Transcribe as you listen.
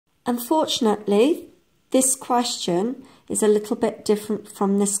Unfortunately, this question is a little bit different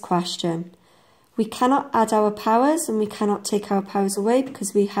from this question. We cannot add our powers and we cannot take our powers away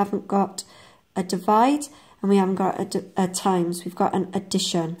because we haven't got a divide and we haven't got a times. We've got an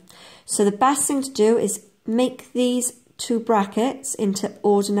addition. So the best thing to do is make these two brackets into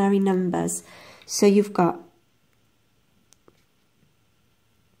ordinary numbers. So you've got,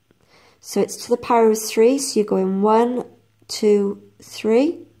 so it's to the power of 3, so you're going 1, 2,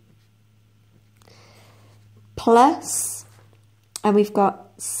 3, plus, and we've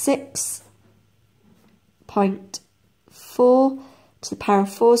got 6.4 to the power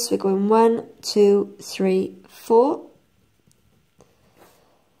of 4, so we're going 1, 2, 3, 4.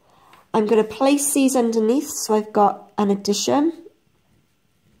 I'm going to place these underneath, so I've got an addition.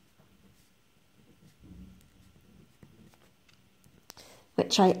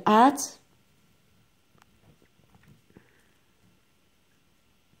 Which I add.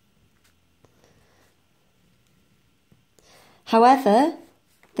 However,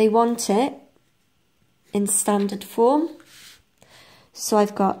 they want it in standard form. So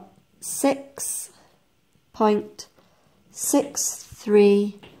I've got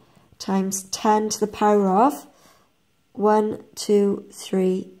 6.63 times 10 to the power of 1, 2,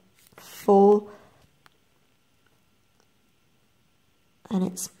 3, 4, and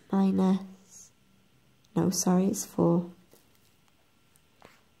it's minus, no, sorry, it's 4.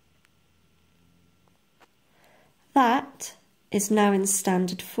 That is now in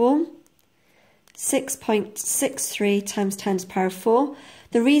standard form. 6.63 times 10 to the power of 4.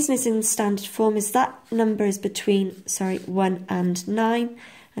 The reason it's in standard form is that number is between, 1 and 9,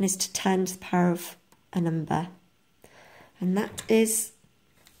 and is to 10 to the power of a number. And that is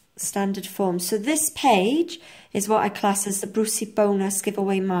standard form. So this page is what I class as the Brucey bonus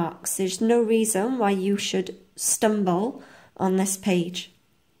giveaway marks. There's no reason why you should stumble on this page.